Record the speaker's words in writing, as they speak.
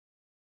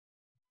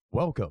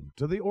Welcome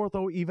to the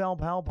Ortho Eval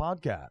Pal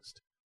podcast,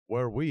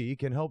 where we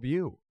can help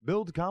you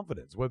build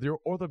confidence with your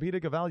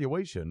orthopedic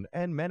evaluation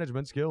and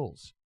management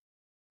skills.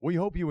 We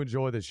hope you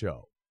enjoy the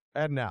show.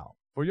 And now,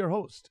 for your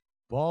host,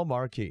 Paul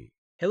Marquis.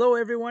 Hello,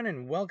 everyone,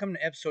 and welcome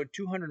to episode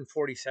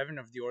 247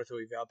 of the Ortho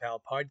Eval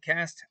Pal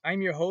podcast.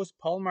 I'm your host,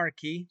 Paul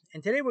Marquis,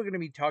 and today we're going to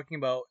be talking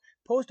about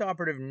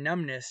postoperative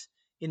numbness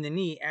in the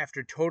knee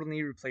after total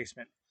knee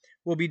replacement.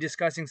 We'll be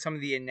discussing some of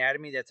the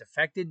anatomy that's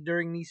affected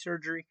during knee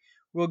surgery.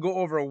 We'll go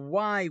over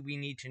why we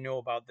need to know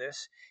about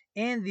this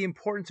and the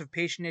importance of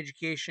patient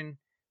education,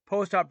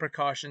 post-op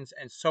precautions,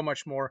 and so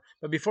much more.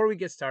 But before we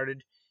get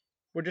started,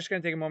 we're just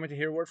going to take a moment to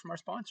hear a word from our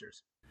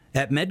sponsors.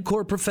 At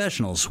MedCore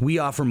Professionals, we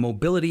offer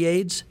mobility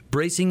aids,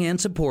 bracing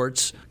and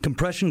supports,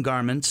 compression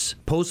garments,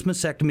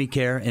 post-mastectomy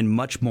care, and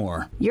much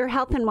more. Your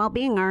health and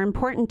well-being are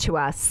important to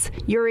us.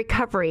 Your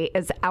recovery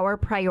is our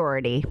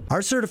priority.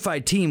 Our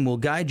certified team will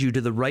guide you to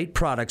the right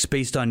products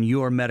based on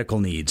your medical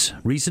needs,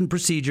 recent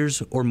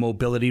procedures, or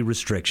mobility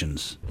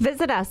restrictions.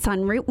 Visit us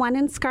on Route 1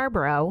 in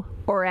Scarborough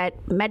or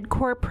at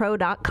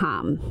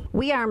medcorepro.com.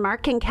 We are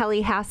Mark and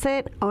Kelly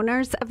Hassett,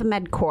 owners of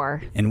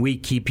MedCore. And we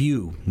keep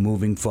you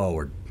moving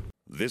forward.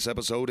 This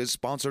episode is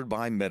sponsored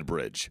by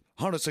MedBridge.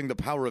 Harnessing the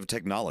power of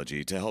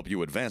technology to help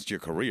you advance your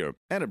career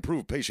and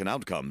improve patient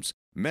outcomes,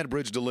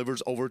 MedBridge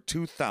delivers over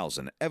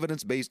 2,000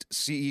 evidence-based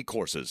CE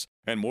courses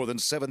and more than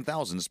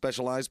 7,000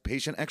 specialized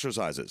patient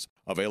exercises,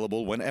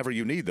 available whenever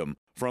you need them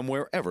from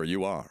wherever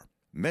you are.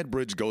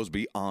 MedBridge goes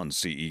beyond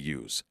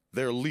CEUs.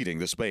 They're leading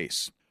the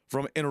space.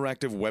 From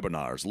interactive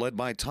webinars led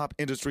by top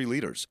industry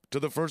leaders to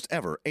the first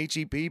ever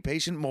HEP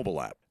patient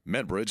mobile app,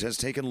 MedBridge has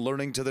taken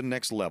learning to the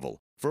next level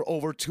for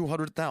over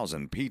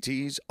 200,000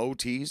 PTs,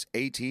 OTs,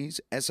 ATs,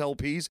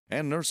 SLPs,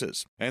 and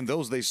nurses, and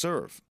those they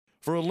serve.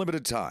 For a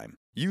limited time,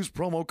 use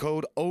promo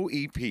code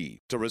OEP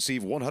to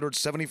receive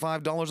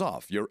 $175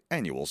 off your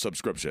annual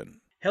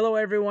subscription. Hello,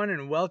 everyone,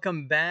 and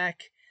welcome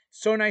back.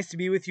 So nice to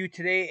be with you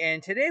today.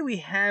 And today we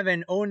have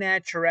an Au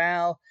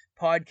Natural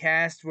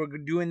podcast. We're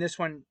doing this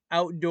one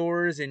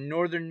outdoors in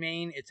northern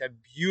Maine. It's a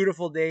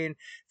beautiful day. And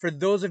for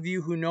those of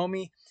you who know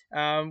me,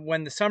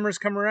 when the summers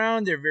come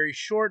around, they're very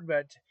short,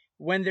 but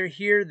when they're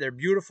here, they're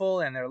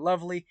beautiful and they're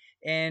lovely.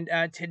 And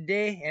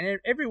today, and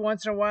every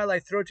once in a while, I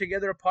throw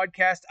together a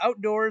podcast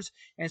outdoors.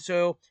 And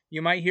so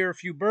you might hear a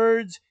few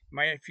birds,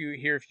 might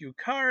hear a few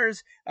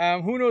cars.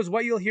 Who knows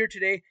what you'll hear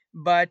today,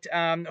 but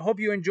I hope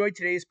you enjoyed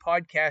today's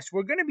podcast.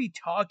 We're going to be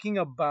talking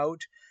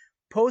about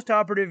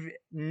postoperative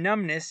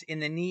numbness in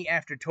the knee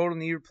after total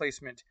knee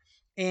replacement.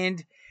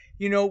 And,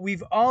 you know,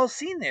 we've all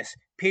seen this.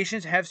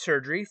 Patients have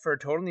surgery for a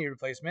total knee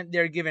replacement.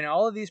 They're given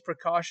all of these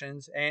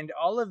precautions and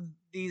all of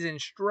these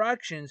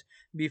instructions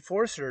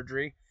before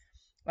surgery.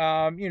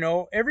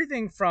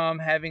 Everything from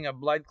having a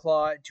blood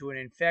clot to an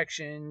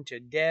infection to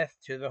death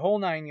to the whole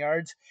 9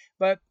 yards.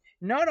 But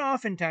not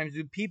oftentimes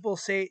do people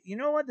say, you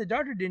know what, the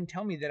doctor didn't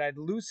tell me that I'd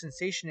lose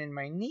sensation in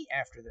my knee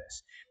after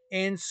this.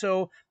 And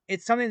so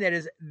it's something that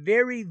is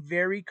very,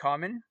 very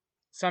common.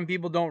 Some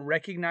people don't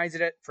recognize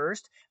it at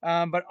first,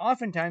 but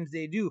oftentimes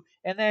they do.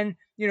 And then,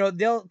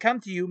 they'll come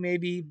to you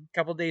maybe a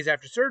couple days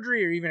after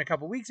surgery or even a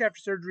couple weeks after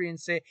surgery and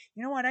say,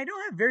 you know what, I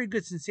don't have very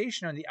good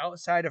sensation on the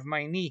outside of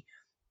my knee.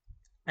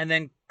 And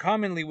then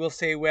commonly we'll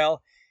say,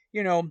 well,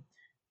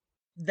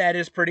 that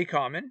is pretty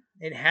common.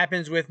 It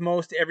happens with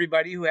most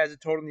everybody who has a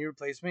total knee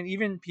replacement.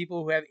 Even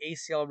people who have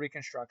ACL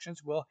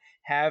reconstructions will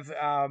have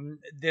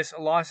this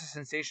loss of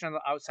sensation on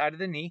the outside of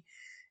the knee.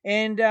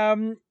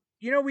 And,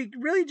 we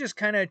really just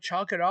kind of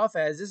chalk it off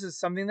as this is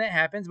something that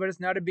happens, but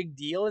it's not a big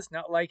deal. It's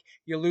not like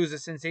you lose a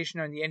sensation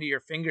on the end of your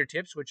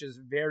fingertips, which is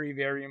very,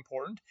 very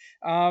important.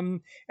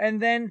 But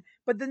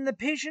then the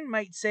patient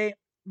might say,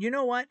 you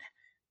know what?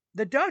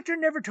 The doctor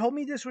never told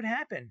me this would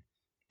happen.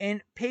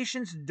 And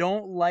patients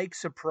don't like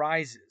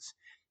surprises.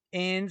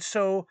 And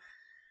so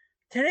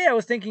today I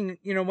was thinking,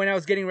 when I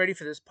was getting ready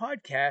for this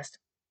podcast,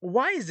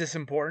 why is this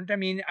important? I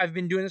mean, I've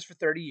been doing this for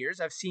 30 years.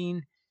 I've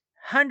seen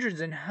hundreds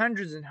and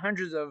hundreds and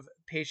hundreds of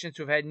patients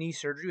who've had knee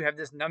surgery, who have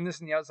this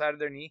numbness on the outside of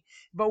their knee.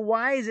 But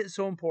why is it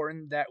so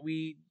important that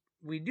we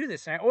do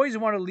this? And I always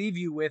want to leave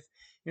you with,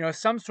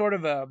 some sort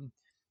of a,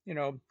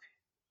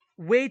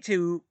 way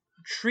to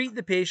treat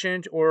the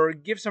patient or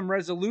give some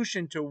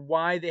resolution to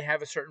why they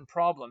have a certain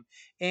problem.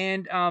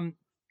 And,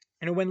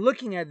 when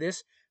looking at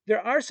this,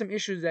 there are some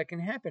issues that can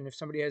happen if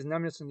somebody has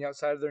numbness on the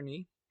outside of their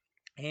knee.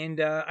 And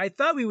I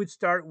thought we would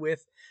start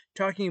with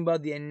talking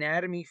about the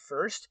anatomy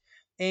first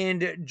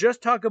and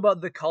just talk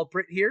about the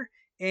culprit here.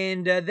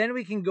 And then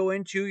we can go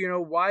into,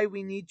 why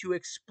we need to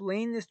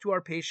explain this to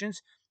our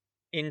patients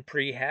in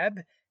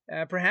prehab,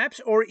 perhaps,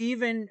 or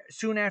even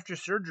soon after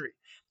surgery.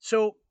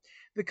 So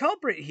the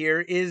culprit here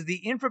is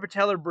the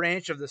infrapatellar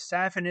branch of the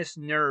saphenous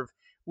nerve,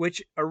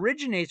 which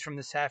originates from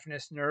the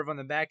saphenous nerve on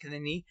the back of the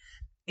knee.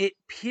 It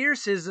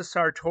pierces the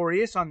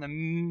sartorius on the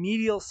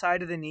medial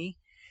side of the knee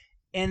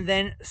and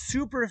then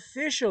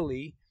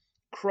superficially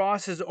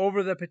crosses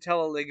over the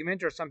patella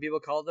ligament, or some people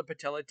call it the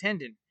patella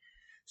tendon.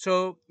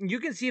 So you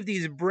can see if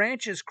these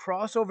branches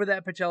cross over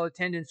that patella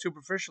tendon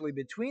superficially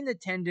between the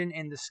tendon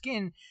and the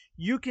skin,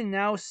 you can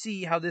now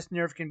see how this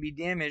nerve can be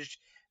damaged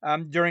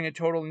during a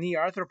total knee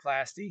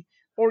arthroplasty,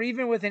 or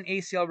even with an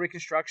ACL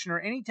reconstruction, or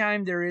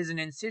anytime there is an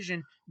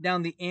incision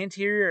down the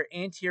anterior or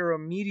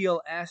anteromedial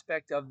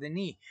aspect of the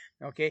knee.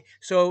 Okay,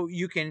 so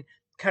you can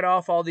cut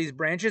off all these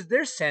branches.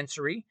 They're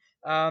sensory.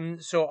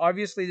 So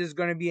obviously there's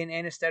going to be an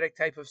anesthetic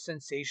type of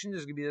sensation.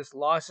 There's going to be this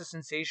loss of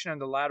sensation on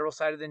the lateral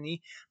side of the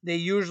knee. They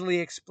usually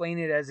explain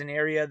it as an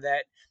area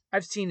that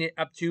I've seen it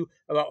up to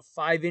about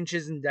 5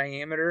 inches in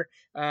diameter,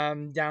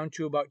 down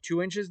to about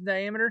 2 inches in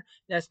diameter.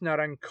 That's not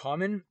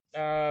uncommon.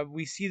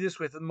 We see this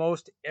with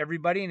most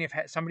everybody, and if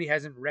somebody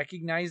hasn't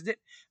recognized it,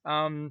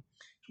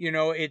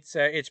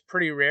 it's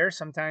pretty rare.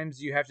 Sometimes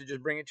you have to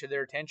just bring it to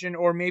their attention,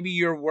 or maybe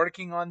you're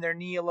working on their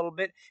knee a little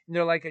bit, and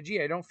they're like,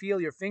 "Gee, I don't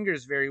feel your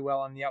fingers very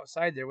well on the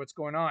outside there. What's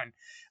going on?"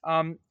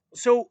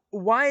 So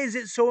why is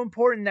it so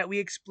important that we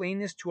explain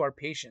this to our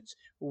patients?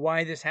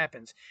 Why this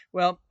happens?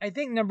 Well, I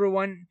think number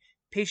one,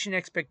 patient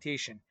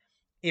expectation.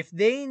 If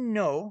they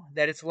know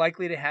that it's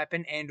likely to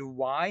happen and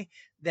why,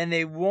 then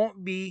they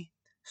won't be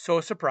so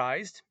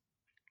surprised.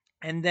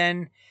 And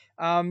then,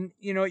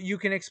 you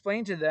can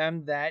explain to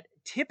them that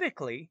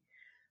typically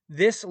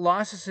this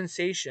loss of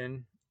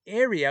sensation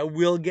area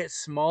will get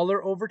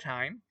smaller over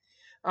time.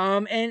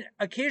 And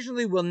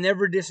occasionally will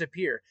never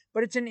disappear.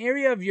 But it's an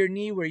area of your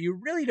knee where you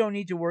really don't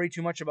need to worry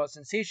too much about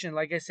sensation.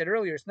 Like I said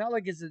earlier, it's not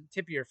like it's the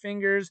tip of your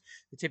fingers,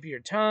 the tip of your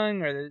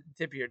tongue, or the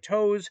tip of your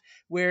toes,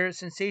 where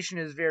sensation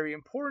is very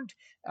important.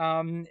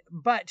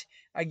 But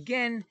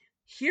again,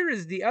 here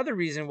is the other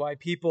reason why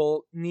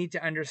people need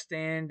to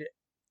understand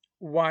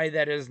why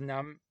that is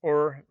numb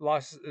or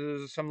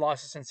some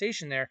loss of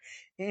sensation there.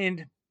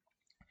 And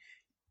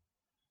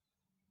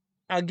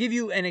I'll give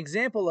you an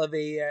example of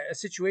a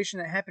situation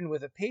that happened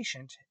with a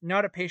patient,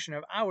 not a patient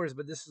of ours,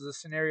 but this is a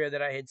scenario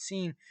that I had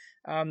seen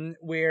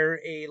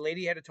where a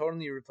lady had a total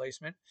knee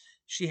replacement.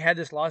 She had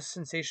this loss of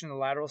sensation on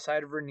the lateral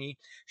side of her knee.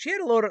 She had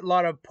a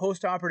lot of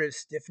post-operative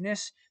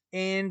stiffness,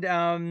 and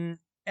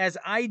as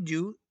I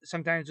do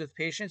sometimes with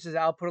patients, is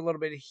I'll put a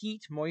little bit of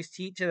heat, moist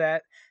heat, to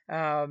that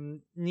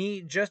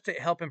knee just to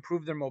help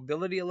improve their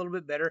mobility a little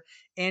bit better.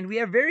 And we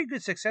have very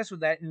good success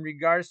with that in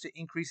regards to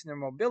increasing their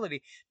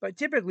mobility. But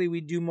typically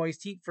we do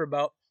moist heat for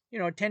about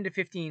 10 to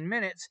 15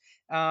 minutes.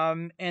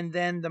 And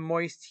then the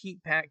moist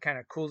heat pack kind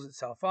of cools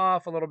itself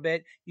off a little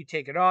bit. You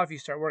take it off, you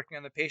start working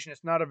on the patient.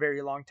 It's not a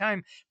very long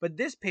time. But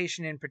this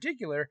patient in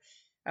particular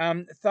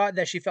thought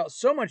that she felt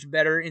so much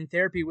better in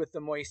therapy with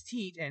the moist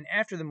heat and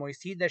after the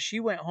moist heat that she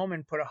went home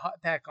and put a hot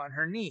pack on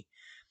her knee.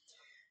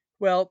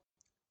 Well,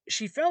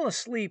 she fell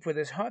asleep with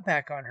this hot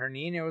pack on her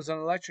knee, and it was an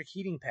electric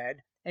heating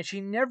pad, and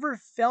she never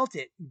felt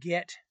it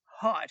get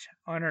hot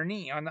on her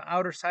knee, on the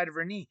outer side of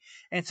her knee,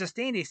 and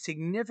sustained a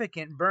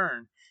significant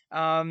burn.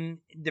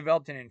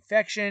 Developed an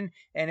infection,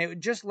 and it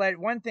just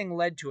one thing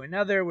led to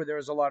another, where there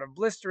was a lot of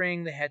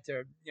blistering. They had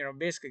to,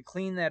 basically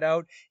clean that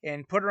out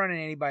and put her on an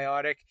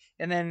antibiotic.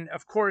 And then,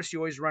 of course, you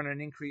always run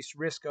an increased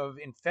risk of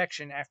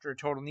infection after a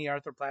total knee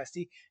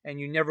arthroplasty, and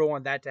you never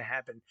want that to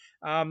happen.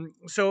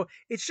 So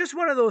it's just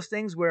one of those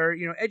things where,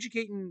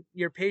 educating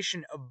your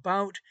patient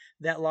about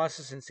that loss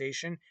of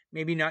sensation,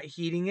 maybe not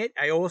heating it.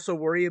 I also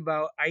worry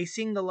about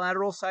icing the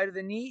lateral side of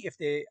the knee. If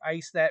they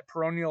ice that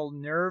peroneal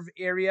nerve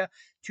area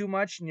too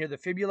much near the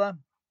fibula,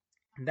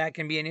 that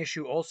can be an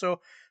issue also.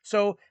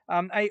 So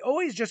I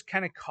always just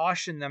kind of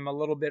caution them a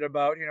little bit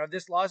about,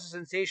 this loss of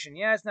sensation.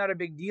 Yeah, it's not a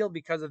big deal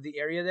because of the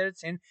area that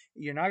it's in.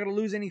 You're not going to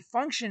lose any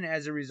function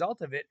as a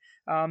result of it.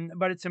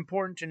 But it's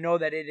important to know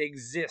that it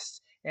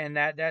exists, and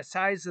that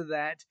size of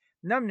that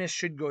numbness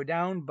should go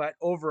down, but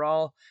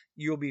overall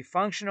you'll be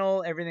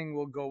functional, everything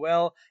will go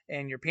well,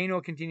 and your pain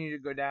will continue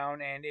to go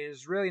down. And it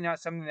is really not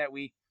something that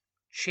we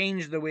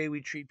change the way we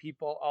treat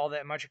people all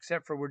that much,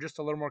 except for we're just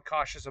a little more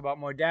cautious about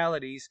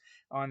modalities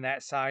on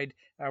that side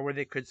where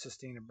they could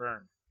sustain a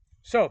burn.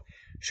 So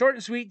short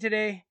and sweet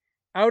today,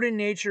 out in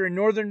nature in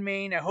northern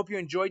Maine. I hope you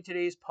enjoyed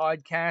today's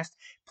podcast.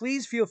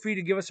 Please feel free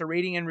to give us a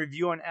rating and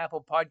review on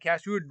Apple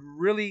Podcasts. We would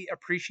really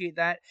appreciate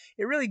that.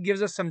 It really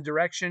gives us some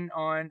direction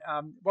on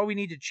what we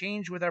need to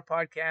change with our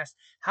podcast,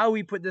 how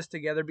we put this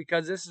together,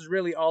 because this is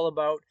really all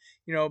about,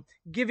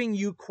 giving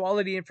you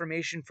quality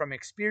information from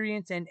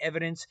experience and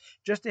evidence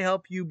just to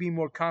help you be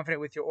more confident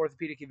with your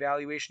orthopedic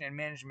evaluation and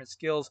management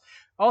skills.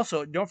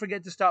 Also, don't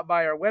forget to stop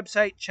by our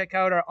website, check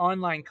out our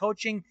online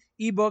coaching,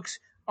 ebooks,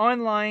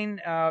 online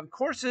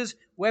courses,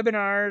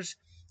 webinars,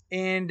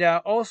 and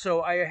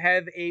also I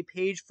have a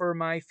page for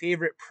my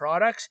favorite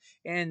products,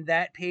 and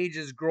that page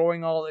is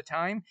growing all the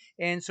time,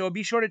 and so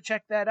be sure to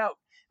check that out.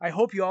 I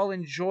hope you all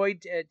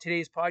enjoyed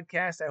today's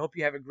podcast. I hope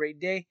you have a great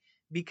day.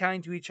 Be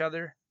kind to each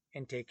other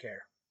and take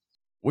care.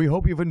 We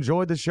hope you've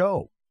enjoyed the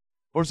show.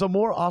 For some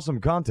more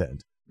awesome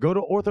content, go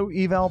to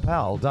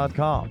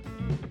orthoevalpal.com.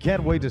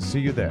 Can't wait to see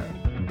you there.